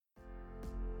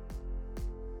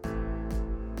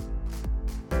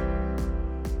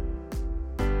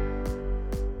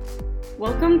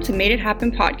Welcome to Made It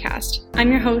Happen podcast. I'm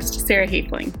your host, Sarah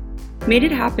Hafling. Made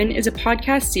It Happen is a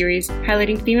podcast series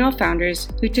highlighting female founders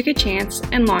who took a chance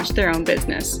and launched their own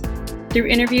business. Through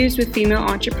interviews with female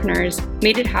entrepreneurs,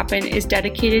 Made It Happen is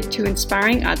dedicated to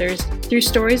inspiring others through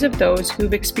stories of those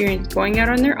who've experienced going out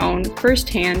on their own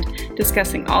firsthand,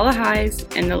 discussing all the highs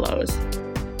and the lows.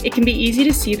 It can be easy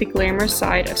to see the glamorous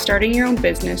side of starting your own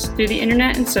business through the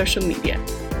internet and social media.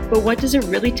 But what does it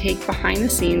really take behind the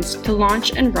scenes to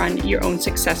launch and run your own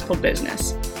successful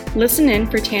business? Listen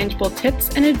in for tangible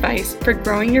tips and advice for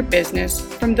growing your business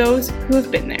from those who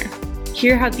have been there.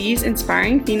 Hear how these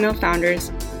inspiring female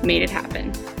founders made it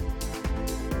happen.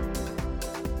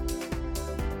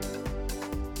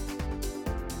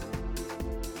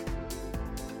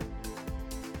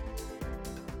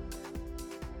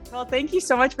 Well, thank you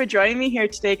so much for joining me here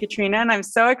today, Katrina. And I'm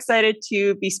so excited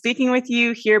to be speaking with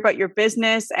you, hear about your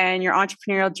business and your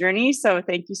entrepreneurial journey. So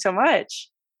thank you so much.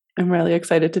 I'm really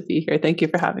excited to be here. Thank you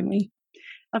for having me.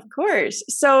 Of course.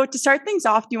 So to start things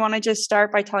off, do you want to just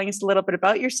start by telling us a little bit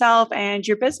about yourself and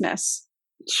your business?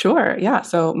 Sure. Yeah.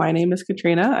 So my name is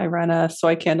Katrina. I run a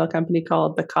soy candle company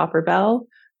called The Copper Bell.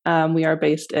 We are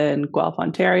based in Guelph,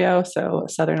 Ontario. So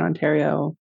Southern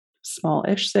Ontario,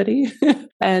 small-ish city.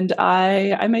 And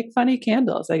I make funny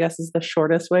candles, I guess is the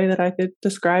shortest way that I could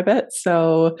describe it.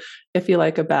 So if you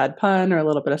like a bad pun or a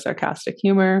little bit of sarcastic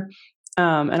humor,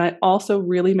 and I also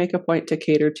really make a point to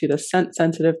cater to the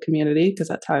scent-sensitive community because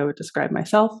that's how I would describe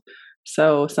myself.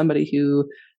 So somebody who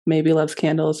maybe loves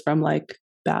candles from like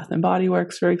Bath and Body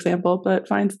Works, for example, but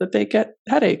finds that they get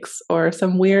headaches or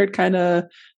some weird kind of,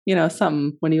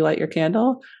 something when you light your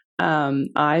candle.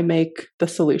 I make the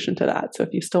solution to that. So if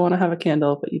you still want to have a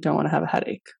candle, but you don't want to have a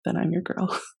headache, then I'm your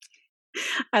girl.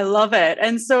 I love it.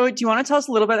 And so do you want to tell us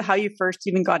a little bit how you first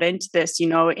even got into this,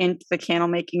 into the candle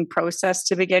making process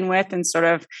to begin with and sort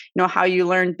of, how you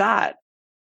learned that?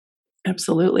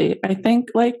 Absolutely. I think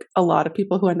like a lot of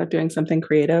people who end up doing something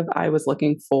creative, I was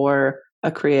looking for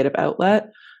a creative outlet.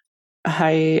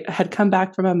 I had come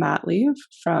back from a mat leave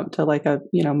to like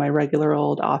my regular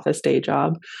old office day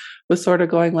job, was sort of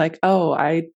going like, oh,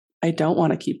 I don't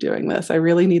want to keep doing this. I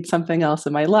really need something else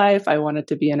in my life. I wanted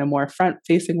to be in a more front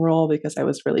facing role because I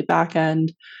was really back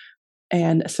end.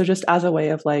 And so just as a way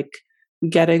of like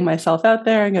getting myself out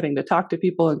there and getting to talk to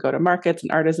people and go to markets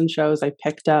and artisan shows, I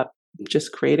picked up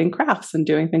just creating crafts and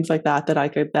doing things like that I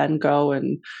could then go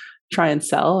and try and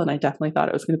sell. And I definitely thought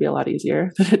it was going to be a lot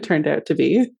easier than it turned out to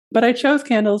be. But I chose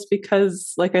candles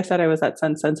because, like I said, I was that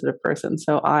sensitive person.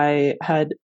 So I had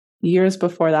years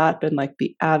before that been like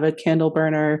the avid candle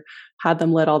burner, had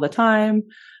them lit all the time.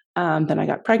 Then I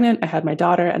got pregnant, I had my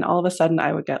daughter, and all of a sudden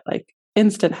I would get like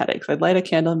instant headaches. I'd light a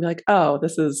candle and be like, oh,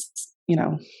 this is,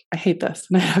 I hate this.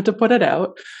 And I have to put it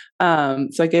out.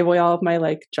 So I gave away all of my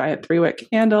like giant 3-wick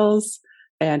candles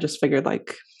and just figured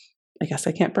like, I guess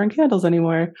I can't burn candles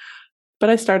anymore. But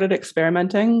I started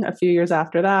experimenting a few years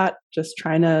after that, just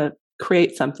trying to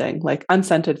create something like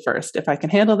unscented first. If I can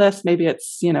handle this, maybe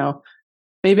it's,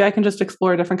 maybe I can just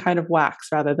explore a different kind of wax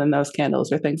rather than those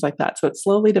candles or things like that. So it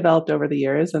slowly developed over the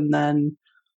years. And then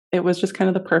it was just kind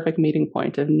of the perfect meeting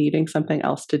point of needing something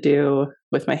else to do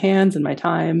with my hands and my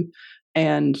time.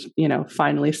 And,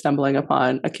 finally stumbling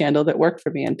upon a candle that worked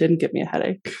for me and didn't give me a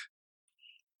headache.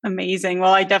 Amazing.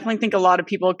 Well, I definitely think a lot of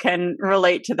people can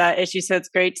relate to that issue. So it's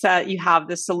great that you have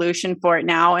the solution for it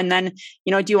now. And then,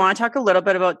 do you want to talk a little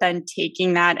bit about then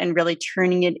taking that and really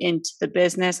turning it into the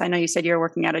business? I know you said you're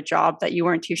working at a job that you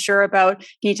weren't too sure about. Can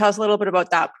you tell us a little bit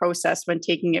about that process when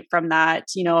taking it from that,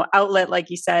 outlet, like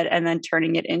you said, and then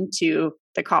turning it into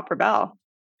the Copper Bell?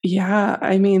 Yeah.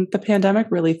 I mean, the pandemic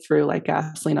really threw like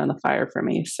gasoline on the fire for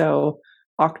me. So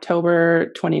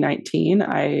October 2019,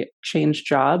 I changed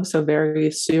jobs. So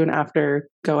very soon after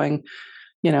going,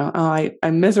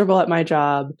 I'm miserable at my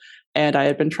job and I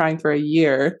had been trying for a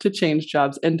year to change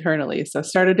jobs internally. So I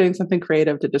started doing something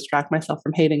creative to distract myself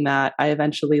from hating that. I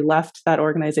eventually left that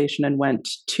organization and went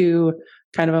to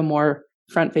kind of a more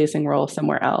front-facing role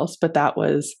somewhere else. But that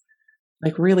was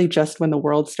like really just when the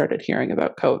world started hearing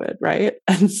about COVID, right?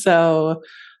 And so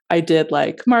I did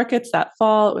like markets that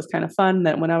fall. It was kind of fun.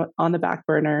 That went out on the back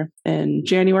burner in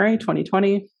January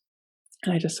 2020.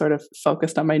 And I just sort of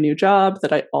focused on my new job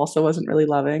that I also wasn't really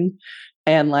loving.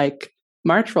 And like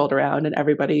March rolled around and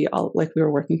everybody, we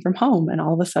were working from home. And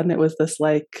all of a sudden it was this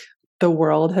like the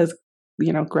world has,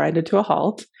 grinded to a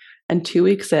halt. And 2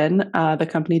 weeks in, the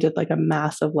company did like a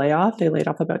massive layoff. They laid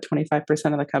off about 25%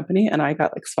 of the company. And I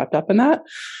got like swept up in that.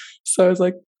 So I was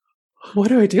like, what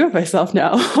do I do with myself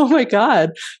now? Oh my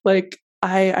God. Like,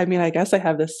 I mean, I guess I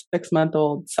have this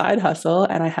 6-month-old side hustle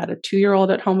and I had a 2-year-old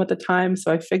at home at the time.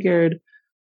 So I figured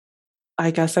I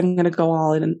guess I'm going to go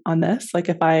all in on this. Like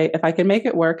if I can make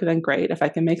it work, then great. If I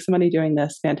can make some money doing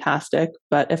this, fantastic.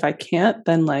 But if I can't,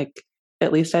 then like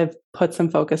at least I've put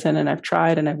some focus in and I've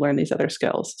tried and I've learned these other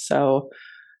skills. So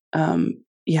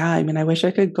yeah, I mean, I wish I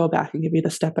could go back and give you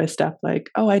the step by step, like,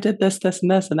 oh, I did this, this,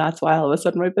 and this, and that's why all of a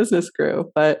sudden my business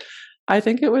grew. But I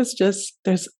think it was just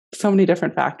there's so many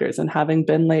different factors, and having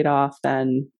been laid off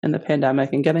then in the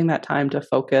pandemic and getting that time to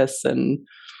focus, and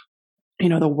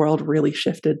the world really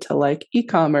shifted to like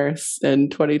e-commerce in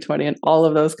 2020, and all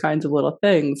of those kinds of little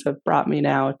things have brought me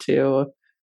now to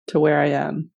where I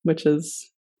am, which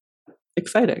is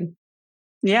exciting.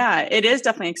 Yeah, it is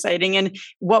definitely exciting. And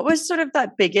what was sort of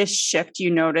that biggest shift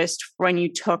you noticed when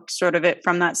you took sort of it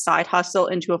from that side hustle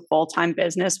into a full-time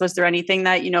business? Was there anything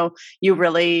that, you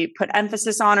really put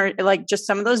emphasis on, or like just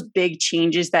some of those big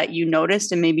changes that you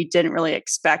noticed and maybe didn't really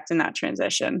expect in that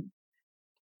transition?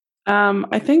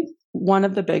 I think one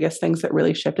of the biggest things that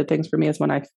really shifted things for me is when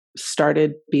I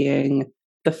started being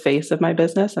the face of my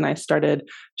business, and I started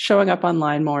showing up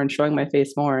online more and showing my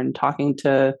face more and talking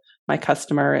to my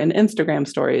customer in Instagram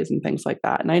stories and things like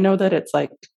that. And I know that it's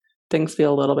like things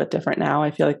feel a little bit different now.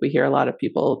 I feel like we hear a lot of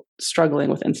people struggling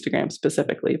with Instagram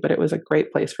specifically, but it was a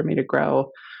great place for me to grow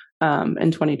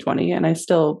in 2020. And I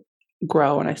still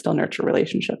grow and I still nurture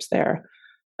relationships there.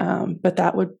 But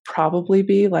that would probably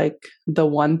be like the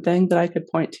one thing that I could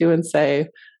point to and say,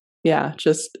 yeah,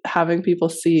 just having people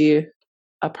see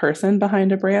a person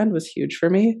behind a brand was huge for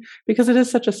me, because it is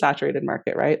such a saturated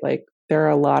market, right? Like there are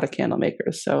a lot of candle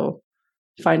makers. So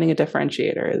finding a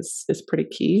differentiator is pretty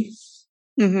key.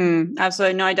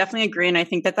 Absolutely. No, I definitely agree. And I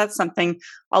think that that's something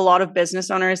a lot of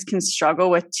business owners can struggle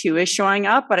with too, is showing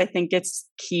up. But I think it's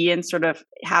key in sort of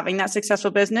having that successful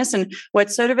business. And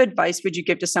what sort of advice would you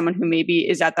give to someone who maybe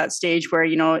is at that stage where,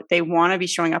 they want to be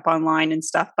showing up online and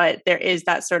stuff, but there is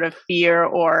that sort of fear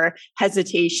or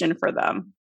hesitation for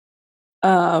them?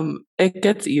 It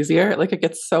gets easier. Like it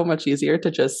gets so much easier to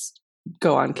just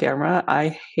go on camera.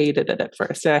 I hated it at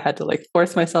first. I had to like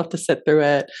force myself to sit through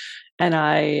it. And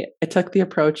I took the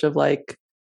approach of like,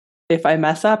 if I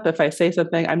mess up, if I say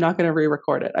something, I'm not going to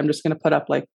re-record it. I'm just going to put up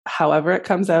like however it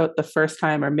comes out the first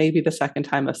time, or maybe the second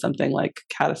time if something like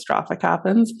catastrophic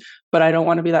happens. But I don't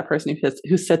want to be that person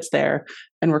who sits there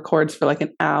and records for like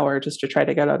an hour just to try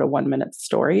to get out a 1-minute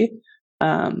story.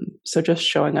 So just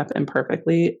showing up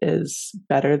imperfectly is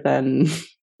better than,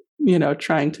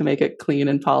 trying to make it clean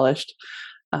and polished,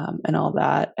 and all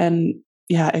that. And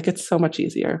yeah, it gets so much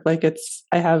easier. Like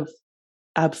I have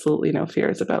absolutely no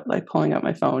fears about like pulling out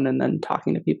my phone and then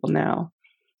talking to people now.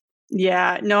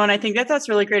 Yeah, no, and I think that that's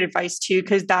really great advice too,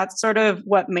 because that's sort of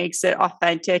what makes it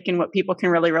authentic and what people can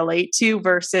really relate to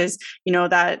versus,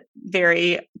 that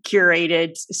very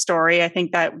curated story. I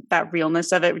think that that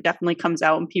realness of it definitely comes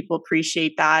out and people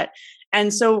appreciate that.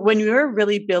 And so when you were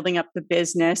really building up the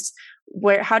business,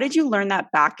 how did you learn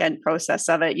that back end process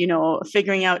of it?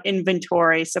 Figuring out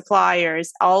inventory,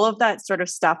 suppliers, all of that sort of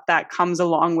stuff that comes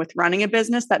along with running a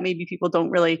business that maybe people don't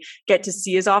really get to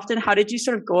see as often. How did you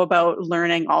sort of go about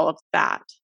learning all of that?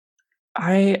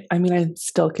 I mean, I'm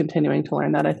still continuing to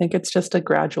learn that. I think it's just a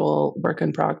gradual work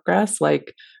in progress.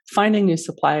 Like finding new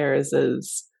suppliers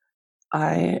is,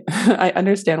 I I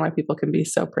understand why people can be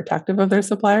so protective of their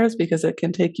suppliers, because it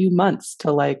can take you months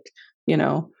to like,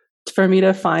 for me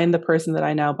to find the person that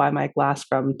I now buy my glass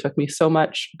from took me so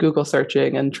much Google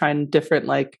searching and trying different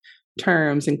like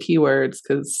terms and keywords,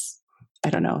 because I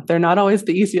don't know, they're not always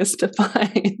the easiest to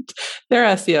find. Their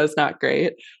SEO is not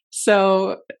great.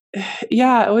 So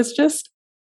yeah, it was just,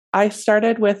 I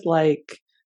started with like,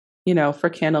 for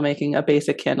candle making, a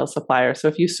basic candle supplier. So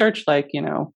if you search like,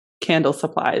 candle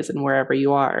supplies and wherever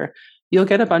you are, you'll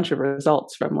get a bunch of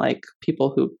results from like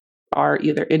people who are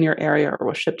either in your area or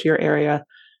will ship to your area.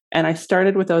 And I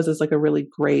started with those as like a really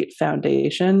great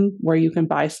foundation where you can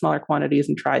buy smaller quantities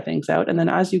and try things out. And then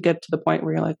as you get to the point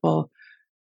where you're like, well,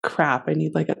 crap, I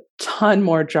need like a ton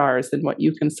more jars than what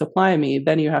you can supply me,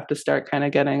 then you have to start kind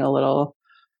of getting a little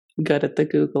good at the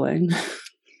Googling.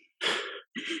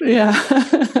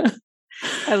 Yeah.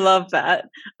 I love that.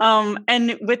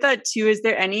 And with that too, is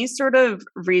there any sort of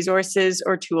resources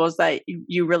or tools that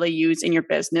you really use in your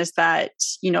business that,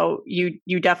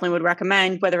 you definitely would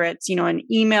recommend, whether it's, an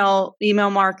email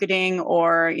marketing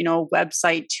or,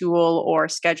 website tool or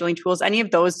scheduling tools, any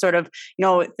of those sort of,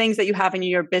 things that you have in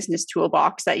your business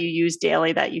toolbox that you use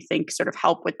daily that you think sort of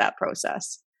help with that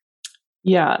process?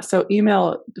 Yeah. So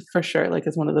email for sure, like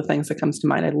is one of the things that comes to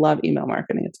mind. I love email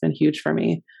marketing. It's been huge for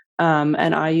me.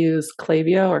 And I use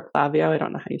Klaviyo or Klaviyo. I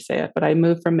don't know how you say it, but I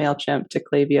moved from MailChimp to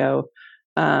Klaviyo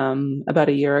about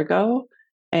a year ago,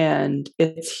 and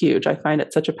it's huge. I find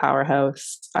it such a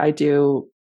powerhouse. I do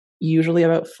usually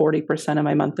about 40% of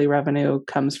my monthly revenue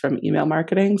comes from email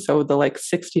marketing. So the like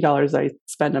 $60 I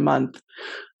spend a month,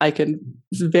 I can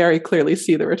very clearly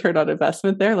see the return on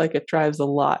investment there. Like it drives a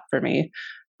lot for me.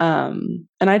 And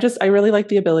I really like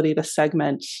the ability to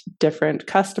segment different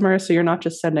customers. So you're not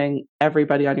just sending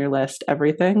everybody on your list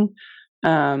everything.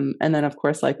 And then of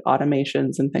course, like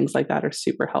automations and things like that are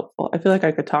super helpful. I feel like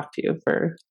I could talk to you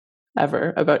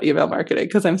forever about email marketing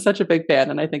because I'm such a big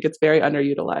fan and I think it's very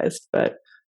underutilized, but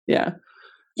yeah.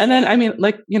 And then, I mean,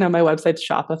 like, my website's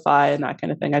Shopify and that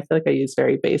kind of thing. I feel like I use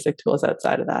very basic tools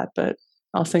outside of that, but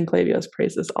I'll sing Klaviyo's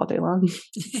praises all day long.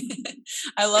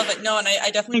 I love it. No, and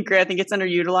I definitely agree. I think it's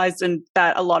underutilized and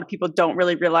that a lot of people don't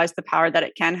really realize the power that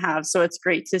it can have. So it's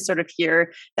great to sort of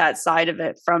hear that side of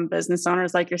it from business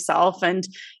owners like yourself. And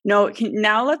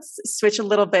now let's switch a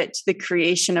little bit to the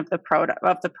creation of the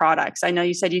products. I know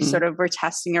you said you sort of were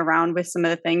testing around with some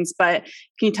of the things, but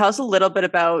can you tell us a little bit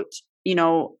about,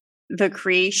 the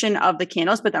creation of the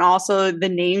candles, but then also the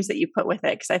names that you put with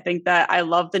it. Cause I think that I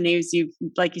love the names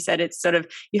like you said, it's sort of,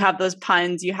 you have those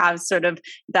puns, you have sort of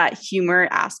that humor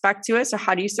aspect to it. So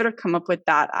how do you sort of come up with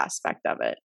that aspect of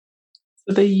it?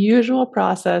 So the usual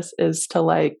process is to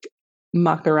like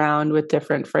muck around with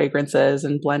different fragrances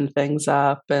and blend things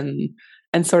up and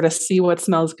sort of see what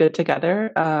smells good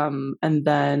together. And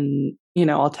then,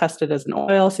 I'll test it as an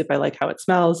oil, see if I like how it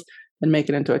smells, and make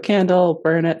it into a candle,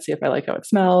 burn it, see if I like how it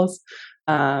smells,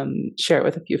 share it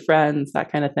with a few friends,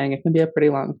 that kind of thing. It can be a pretty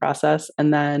long process.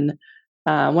 And then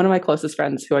one of my closest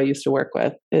friends who I used to work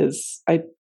with I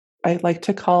like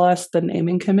to call us the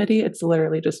naming committee. It's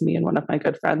literally just me and one of my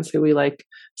good friends who we like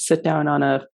sit down on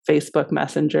a Facebook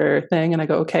Messenger thing. And I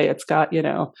go, okay, it's got,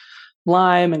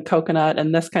 lime and coconut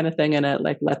and this kind of thing in it.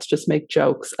 Like, let's just make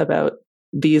jokes about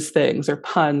these things or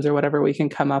puns or whatever we can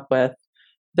come up with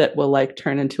that will like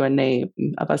turn into a name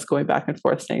of us going back and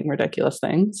forth saying ridiculous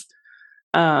things.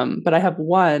 But I have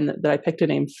one that I picked a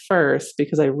name first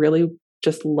because I really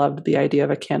just loved the idea of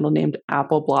a candle named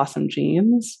Apple Blossom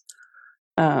Jeans.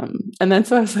 And then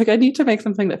so I was like, I need to make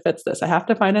something that fits this. I have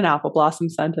to find an apple blossom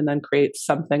scent and then create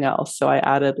something else. So I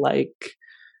added like,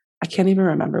 I can't even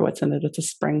remember what's in it. It's a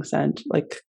spring scent,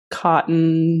 like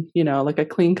cotton, like a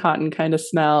clean cotton kind of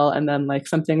smell. And then like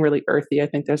something really earthy. I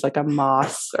think there's like a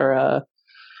moss or a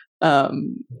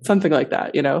something like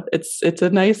that. It's a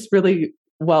nice, really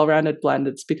well-rounded blend.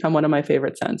 It's become one of my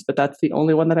favorite scents, but that's the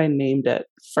only one that I named it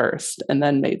first and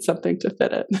then made something to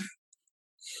fit it.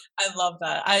 I love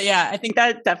that. I think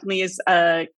that definitely is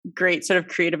a great sort of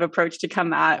creative approach to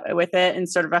come at with it and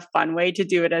sort of a fun way to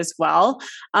do it as well.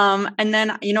 And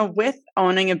then, with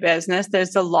owning a business,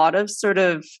 there's a lot of sort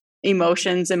of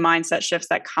emotions and mindset shifts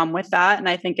that come with that. And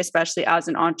I think especially as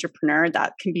an entrepreneur,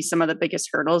 that can be some of the biggest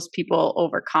hurdles people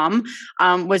overcome.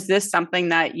 Was this something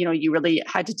that, you really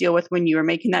had to deal with when you were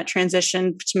making that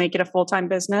transition to make it a full-time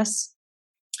business?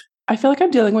 I feel like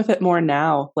I'm dealing with it more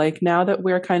now. Like now that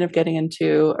we're kind of getting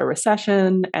into a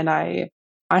recession and I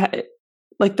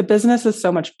like the business is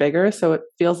so much bigger. So it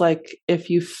feels like if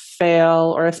you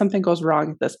fail or if something goes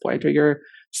wrong at this point or your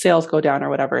sales go down or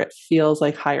whatever, it feels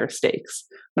like higher stakes.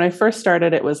 When I first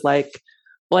started, it was like,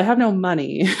 well, I have no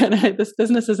money and this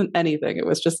business isn't anything. It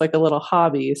was just like a little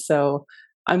hobby. So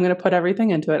I'm going to put everything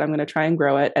into it. I'm going to try and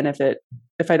grow it. And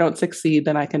if I don't succeed,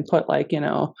 then I can put like,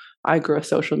 I grew a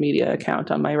social media account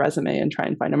on my resume and try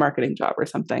and find a marketing job or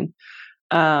something.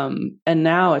 And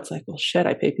now it's like, well, shit,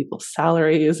 I pay people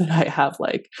salaries and I have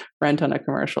like rent on a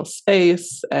commercial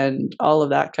space and all of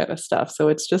that kind of stuff. So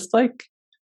it's just like,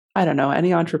 I don't know,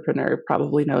 any entrepreneur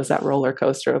probably knows that roller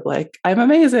coaster of like, I'm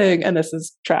amazing and this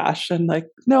is trash and like,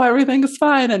 no, everything is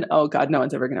fine. And oh God, no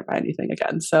one's ever going to buy anything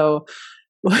again. So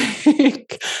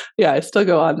like, yeah, I still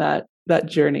go on that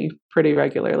journey pretty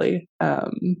regularly. I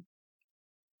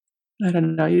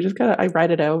don't know. You just I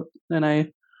write it out and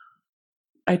I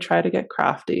try to get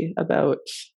crafty about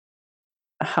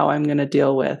how I'm going to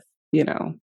deal with,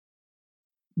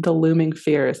 the looming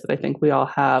fears that I think we all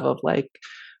have of like,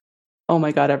 oh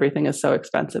my God, everything is so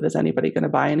expensive. Is anybody going to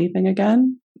buy anything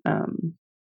again?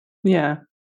 Yeah.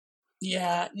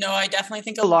 Yeah, no, I definitely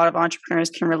think a lot of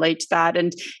entrepreneurs can relate to that.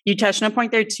 And you touched on a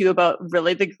point there too about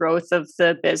really the growth of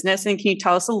the business. And can you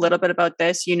tell us a little bit about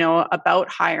this, about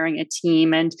hiring a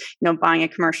team and, buying a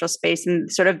commercial space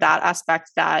and sort of that aspect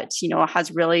that,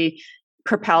 has really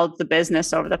propelled the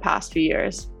business over the past few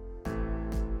years?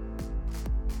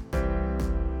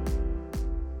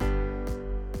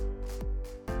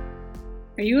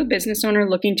 Are you a business owner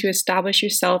looking to establish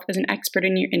yourself as an expert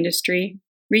in your industry,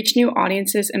 reach new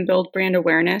audiences and build brand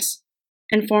awareness,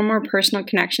 and form more personal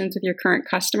connections with your current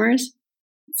customers?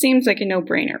 It seems like a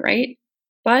no-brainer, right?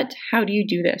 But how do you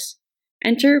do this?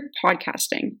 Enter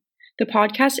podcasting. The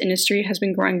podcast industry has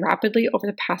been growing rapidly over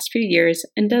the past few years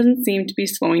and doesn't seem to be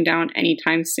slowing down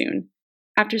anytime soon.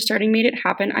 After starting Made It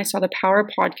Happen, I saw the power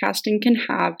podcasting can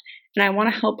have, and I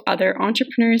want to help other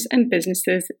entrepreneurs and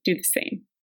businesses do the same.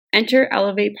 Enter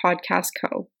Elevate Podcast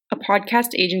Co., a podcast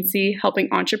agency helping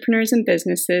entrepreneurs and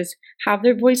businesses have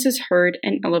their voices heard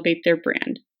and elevate their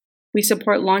brand. We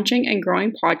support launching and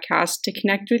growing podcasts to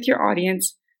connect with your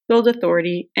audience, build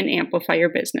authority, and amplify your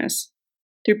business.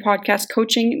 Through podcast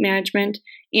coaching, management,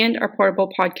 and our portable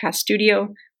podcast studio,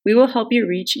 we will help you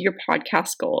reach your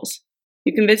podcast goals.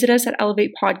 You can visit us at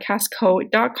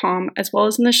elevatepodcastco.com as well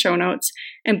as in the show notes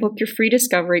and book your free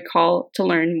discovery call to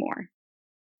learn more.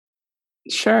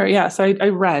 Sure. Yeah. So I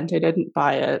rent. I didn't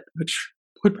buy it, which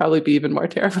would probably be even more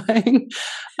terrifying.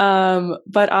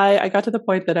 But I got to the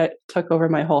point that I took over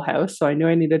my whole house. So I knew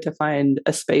I needed to find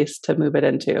a space to move it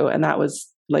into. And that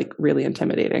was like really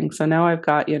intimidating. So now I've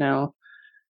got,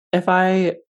 if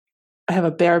I have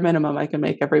a bare minimum I can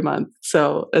make every month.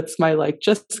 So it's my like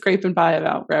just scrape and buy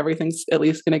amount where everything's at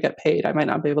least going to get paid. I might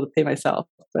not be able to pay myself,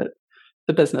 but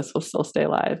the business will still stay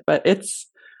alive. But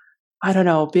I don't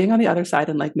know, being on the other side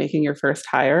and like making your first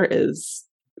hire is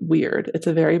weird. It's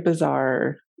a very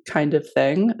bizarre kind of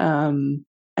thing. And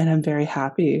I'm very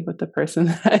happy with the person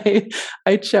that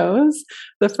I chose.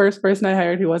 The first person I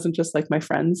hired who wasn't just like my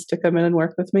friends to come in and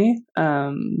work with me.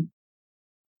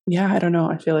 Yeah, I don't know.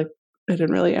 I feel like I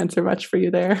didn't really answer much for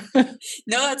you there. No,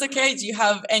 that's okay. Do you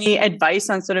have any advice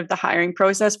on sort of the hiring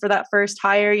process for that first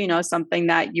hire? Something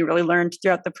that you really learned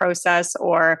throughout the process,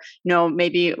 or,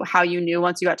 maybe how you knew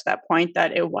once you got to that point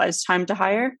that it was time to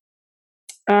hire?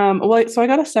 So I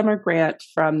got a summer grant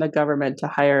from the government to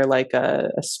hire like a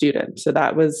student. So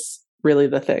that was really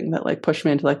the thing that like pushed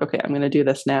me into like, okay, I'm going to do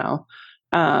this now.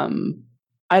 I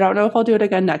don't know if I'll do it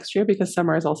again next year because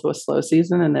summer is also a slow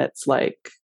season and it's like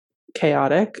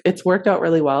chaotic. It's worked out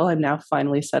really well. I'm now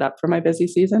finally set up for my busy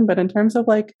season. But in terms of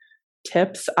like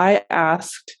tips, I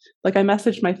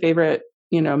messaged my favorite,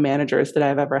 managers that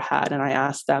I've ever had, and I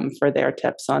asked them for their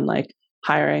tips on like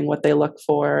hiring, what they look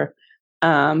for.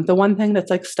 The one thing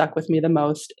that's like stuck with me the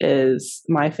most is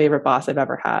my favorite boss I've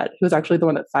ever had, who was actually the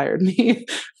one that fired me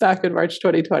back in March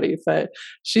 2020. But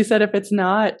she said, if it's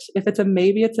a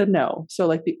maybe, it's a no. So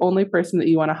like the only person that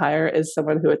you want to hire is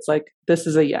someone who it's like, this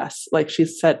is a yes. Like she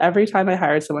said, every time I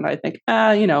hired someone, I think,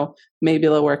 maybe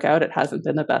it'll work out. It hasn't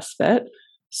been the best fit.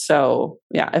 So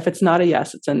yeah, if it's not a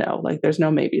yes, it's a no. Like there's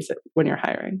no maybes when you're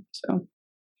hiring. So.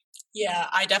 Yeah,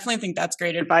 I definitely think that's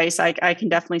great advice. I can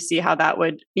definitely see how that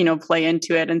would, play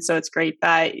into it. And so it's great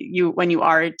that when you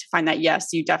are to find that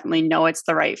yes, you definitely know it's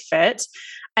the right fit.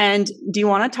 And do you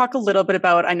want to talk a little bit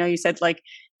about, I know you said like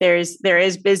there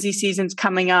is busy seasons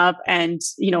coming up and,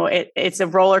 it's a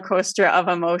roller coaster of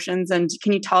emotions. And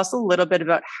can you tell us a little bit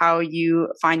about how you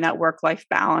find that work-life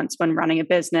balance when running a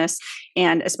business,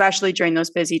 and especially during those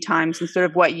busy times, and sort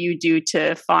of what you do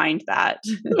to find that?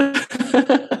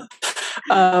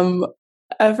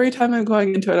 Every time I'm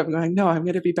going into it, I'm going, no, I'm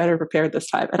going to be better prepared this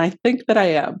time. And I think that I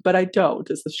am, but I don't,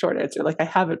 is the short answer. Like I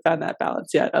haven't found that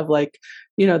balance yet of like,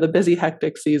 the busy,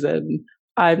 hectic season.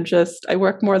 I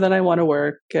work more than I want to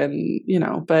work. And,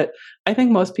 but I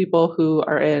think most people who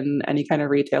are in any kind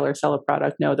of retail or sell a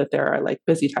product know that there are like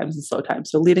busy times and slow times.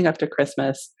 So leading up to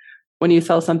Christmas, when you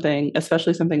sell something,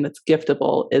 especially something that's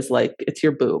giftable, is like, it's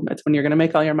your boom. It's when you're going to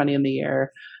make all your money in the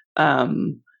year.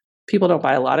 People don't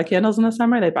buy a lot of candles in the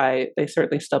summer. They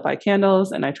certainly still buy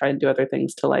candles, and I try and do other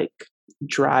things to like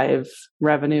drive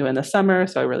revenue in the summer.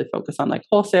 So I really focus on like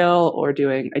wholesale or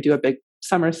I do a big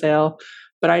summer sale,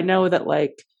 but I know that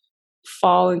like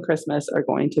fall and Christmas are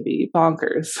going to be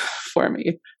bonkers for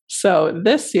me. So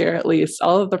this year, at least,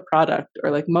 all of the product,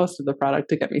 or like most of the product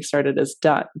to get me started, is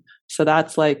done. So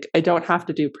that's like, I don't have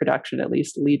to do production, at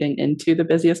least leading into the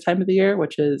busiest time of the year,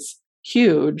 which is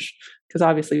huge, because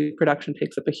obviously production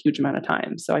takes up a huge amount of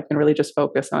time. So I can really just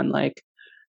focus on like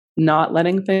not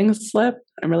letting things slip.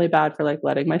 I'm really bad for like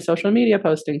letting my social media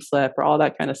posting slip or all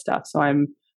that kind of stuff. So I'm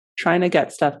trying to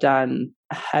get stuff done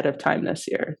ahead of time this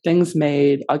year. Things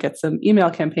made, I'll get some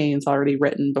email campaigns already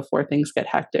written before things get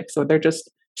hectic. So they're just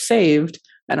saved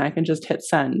and I can just hit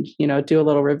send, do a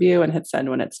little review and hit send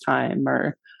when it's time,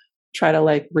 or try to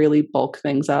like really bulk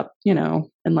things up, in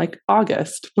like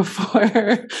August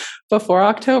before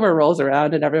October rolls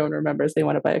around and everyone remembers they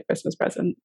want to buy a Christmas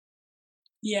present.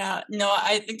 Yeah, no,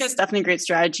 I think that's definitely a great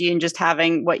strategy, and just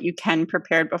having what you can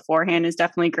prepared beforehand is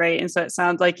definitely great. And so it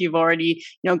sounds like you've already,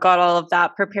 got all of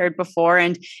that prepared before.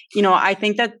 And, I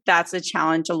think that that's a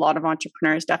challenge a lot of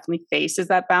entrepreneurs definitely face, is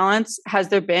that balance. Has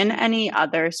there been any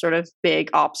other sort of big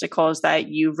obstacles that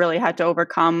you've really had to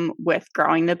overcome with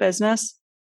growing the business?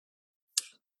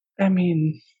 I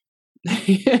mean,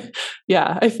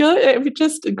 Yeah, I feel it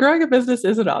just growing a business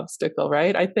is an obstacle,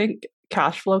 right? I think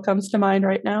cash flow comes to mind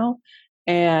right now,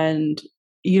 and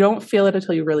you don't feel it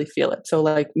until you really feel it. So,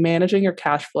 like, managing your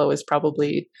cash flow is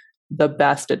probably the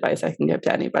best advice I can give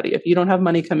to anybody. If you don't have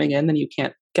money coming in, then you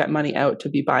can't get money out to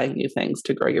be buying new things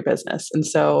to grow your business. And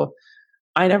so,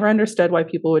 I never understood why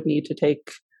people would need to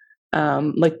take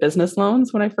like business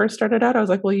loans when I first started out. I was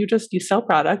like, well, you sell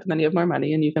product and then you have more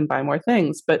money and you can buy more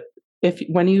things. But if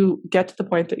when you get to the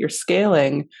point that you're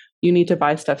scaling, you need to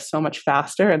buy stuff so much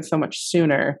faster and so much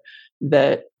sooner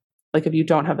that, like, if you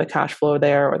don't have the cash flow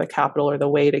there or the capital or the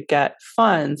way to get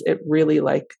funds, it really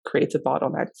like creates a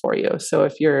bottleneck for you. So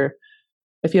if you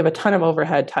have a ton of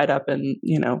overhead tied up in,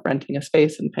 renting a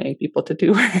space and paying people to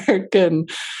do work and,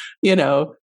 you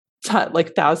know,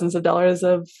 like thousands of dollars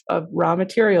of raw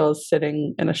materials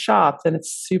sitting in a shop, then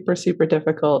it's super, super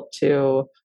difficult to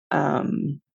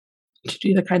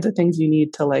do the kinds of things you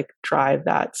need to like drive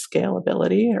that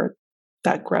scalability or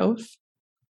that growth.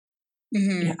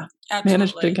 Mm-hmm. Yeah.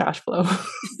 Absolutely. Managing cash flow.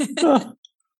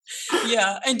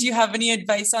 Yeah. And do you have any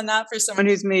advice on that for someone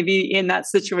who's maybe in that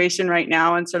situation right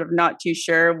now and sort of not too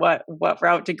sure what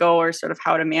route to go or sort of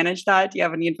how to manage that? Do you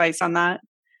have any advice on that?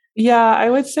 Yeah, I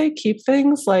would say keep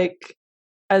things like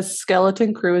as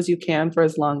skeleton crew as you can for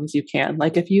as long as you can.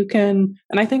 Like if you can,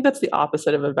 and I think that's the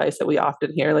opposite of advice that we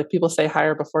often hear. Like people say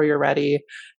hire before you're ready.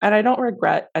 And I don't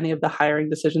regret any of the hiring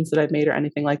decisions that I've made or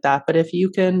anything like that. But if you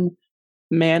can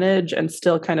manage and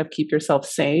still kind of keep yourself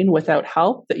sane without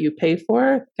help that you pay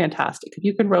for, fantastic. If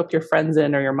you can rope your friends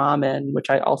in or your mom in, which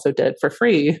I also did for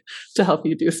free to help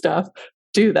you do stuff,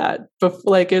 do that. But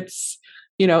like it's,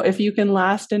 if you can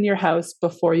last in your house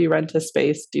before you rent a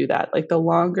space, do that. Like the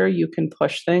longer you can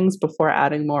push things before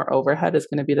adding more overhead is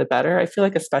going to be the better. I feel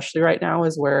like especially right now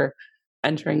as we're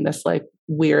entering this like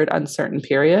weird, uncertain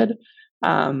period.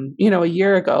 A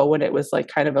year ago when it was like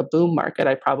kind of a boom market,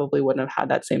 I probably wouldn't have had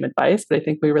that same advice, but I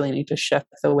think we really need to shift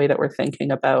the way that we're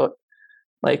thinking about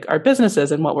like our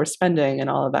businesses and what we're spending and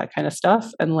all of that kind of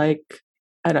stuff. And like,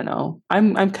 I don't know.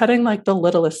 I'm cutting like the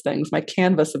littlest things, my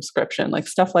Canva subscription, like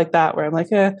stuff like that, where I'm like,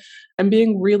 I'm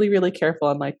being really, really careful.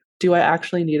 I'm like, do I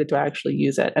actually need it? Do I actually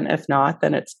use it? And if not,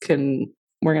 then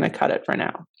we're going to cut it for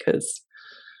now because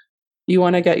you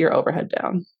want to get your overhead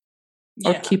down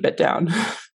or keep it down.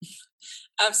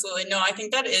 Absolutely. No, I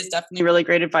think that is definitely really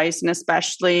great advice. And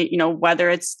especially, whether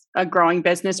it's a growing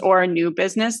business or a new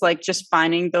business, like just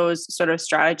finding those sort of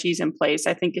strategies in place,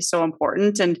 I think is so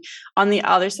important. And on the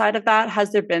other side of that,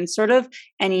 has there been sort of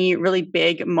any really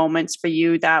big moments for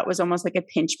you that was almost like a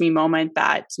pinch me moment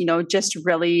that, just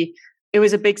really, it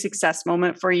was a big success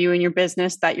moment for you in your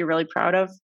business that you're really proud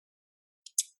of?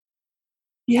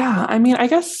 Yeah. I mean, I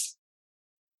guess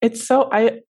it's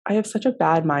I have such a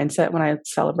bad mindset when I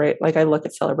celebrate, like I look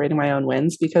at celebrating my own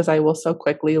wins because I will so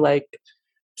quickly like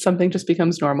something just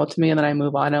becomes normal to me and then I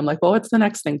move on. I'm like, well, what's the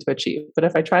next thing to achieve? But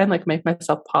if I try and like make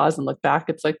myself pause and look back,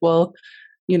 it's like, well,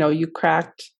 you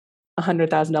cracked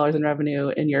 $100,000 in revenue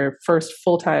in your first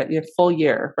full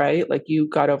year, right? Like you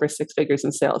got over 6 figures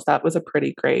in sales. That was a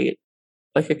pretty great,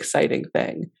 like exciting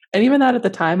thing. And even that at the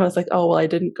time, I was like, oh, well, I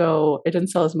didn't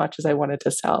sell as much as I wanted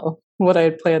to sell what I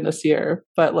had planned this year.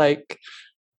 But like,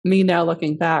 me now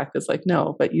looking back is like,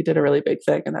 no, but you did a really big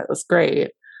thing and that was great.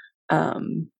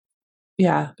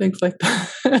 Things like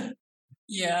that.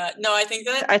 Yeah, no, I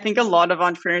think a lot of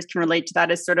entrepreneurs can relate to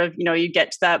that is sort of, you get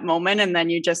to that moment and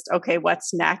then you just, okay,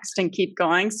 what's next and keep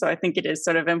going. So I think it is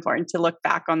sort of important to look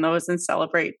back on those and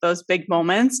celebrate those big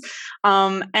moments.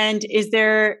 And if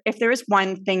there is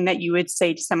one thing that you would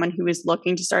say to someone who is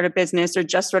looking to start a business or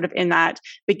just sort of in that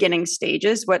beginning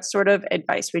stages, what sort of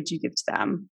advice would you give to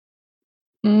them?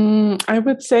 I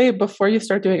would say before you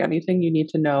start doing anything, you need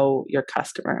to know your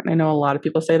customer. And I know a lot of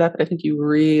people say that, but I think you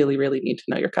really, really need to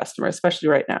know your customer, especially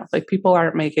right now. Like people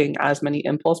aren't making as many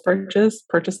impulse purchases.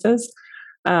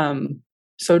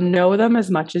 So know them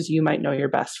as much as you might know your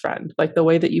best friend. Like the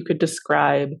way that you could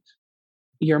describe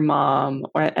your mom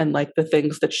and like the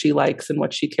things that she likes and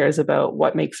what she cares about,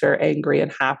 what makes her angry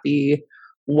and happy,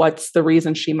 what's the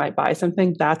reason she might buy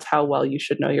something. That's how well you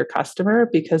should know your customer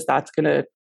because that's going to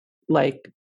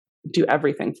like do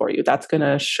everything for you. That's going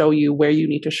to show you where you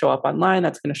need to show up online.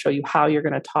 That's going to show you how you're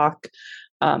going to talk,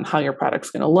 how your product's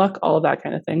going to look, all of that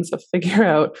kind of thing. So figure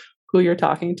out who you're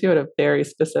talking to at a very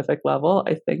specific level.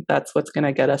 I think that's what's going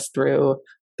to get us through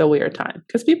the weird time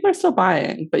because people are still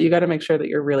buying, but you got to make sure that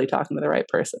you're really talking to the right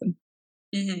person.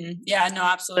 Mm-hmm. Yeah, no,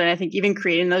 absolutely. And I think even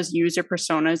creating those user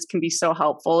personas can be so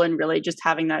helpful and really just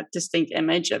having that distinct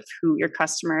image of who your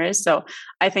customer is. So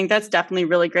I think that's definitely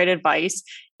really great advice.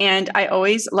 And I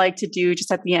always like to do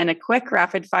just at the end a quick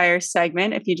rapid fire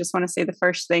segment if you just want to say the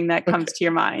first thing that comes to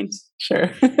your mind. Sure.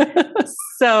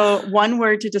 So one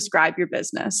word to describe your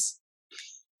business.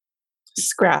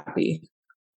 Scrappy.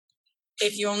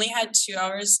 If you only had 2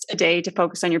 hours a day to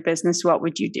focus on your business, what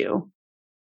would you do?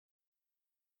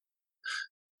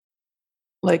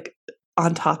 Like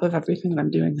on top of everything that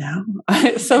I'm doing now,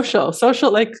 social,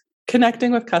 like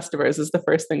connecting with customers is the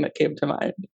first thing that came to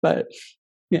mind. But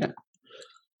yeah.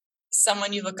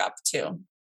 Someone you look up to.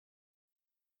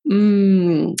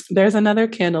 There's another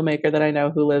candle maker that I know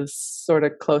who lives sort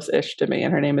of close-ish to me,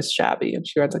 and her name is Shabby, and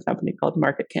she runs a company called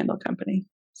Market Candle Company.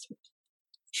 So.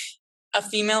 A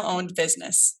female-owned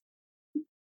business.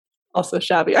 Also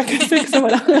Shabby. I can think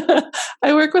someone else.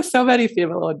 I work with so many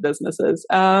female-owned businesses.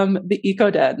 The Eco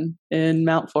Den in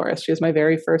Mount Forest. She was my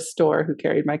very first store who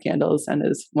carried my candles and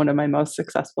is one of my most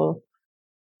successful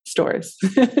stores.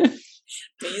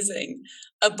 Amazing.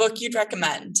 A book you'd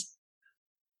recommend?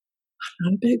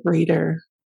 I'm not a big reader.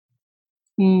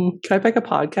 Can I pick a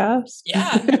podcast?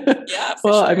 Yeah.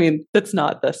 Well, sure. I mean, it's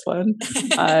not this one.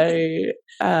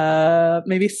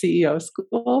 Maybe CEO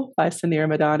School by Saneer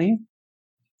Madani.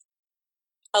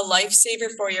 A lifesaver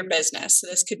for your business. So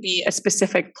this could be a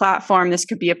specific platform. This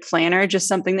could be a planner, just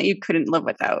something that you couldn't live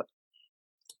without.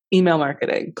 Email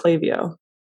marketing, Klaviyo.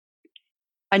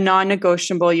 A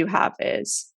non-negotiable you have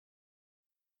is?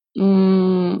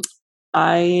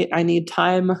 I need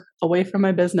time away from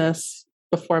my business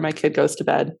before my kid goes to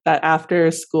bed. That after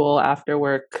school, after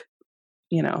work,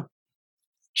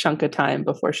 chunk of time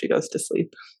before she goes to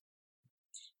sleep.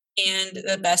 And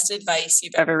the best advice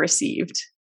you've ever received?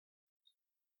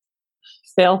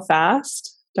 Fail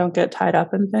fast. Don't get tied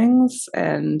up in things.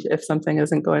 And if something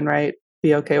isn't going right,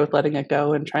 be okay with letting it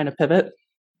go and trying to pivot.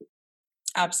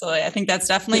 Absolutely. I think that's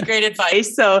definitely great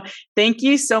advice. So thank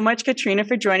you so much, Katrina,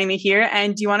 for joining me here.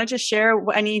 And do you want to just share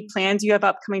any plans you have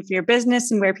upcoming for your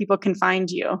business and where people can find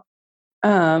you?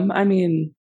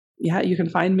 You can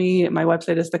find me. My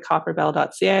website is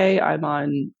thecopperbell.ca. I'm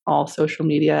on all social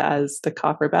media as The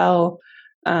Copper Bell.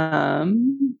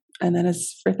 And then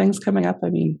as for things coming up, I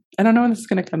don't know when this is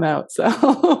going to come out. So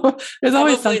there's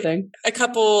always something.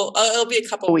 It'll be a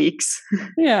couple weeks.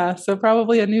 Yeah. So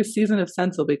probably a new season of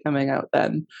Sense will be coming out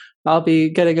then. We'll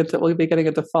be getting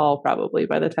into fall probably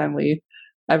by the time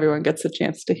everyone gets a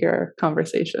chance to hear our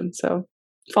conversation. So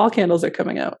fall candles are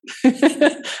coming out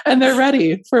and they're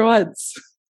ready for once.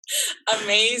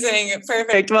 Amazing.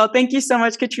 Perfect. Well, thank you so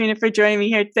much, Katrina, for joining me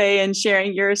here today and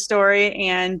sharing your story.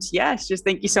 And yes, just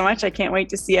thank you so much. I can't wait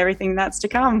to see everything that's to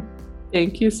come.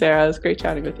 Thank you, Sarah. It was great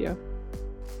chatting with you.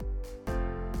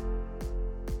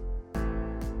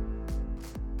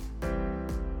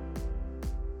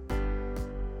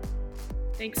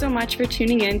 Thanks so much for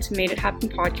tuning in to Made It Happen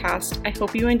podcast. I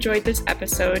hope you enjoyed this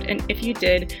episode, and if you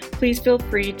did, please feel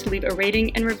free to leave a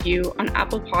rating and review on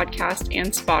Apple Podcast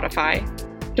and Spotify.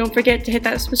 Don't forget to hit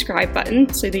that subscribe button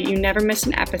so that you never miss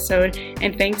an episode,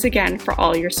 and thanks again for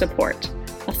all your support.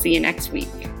 I'll see you next week.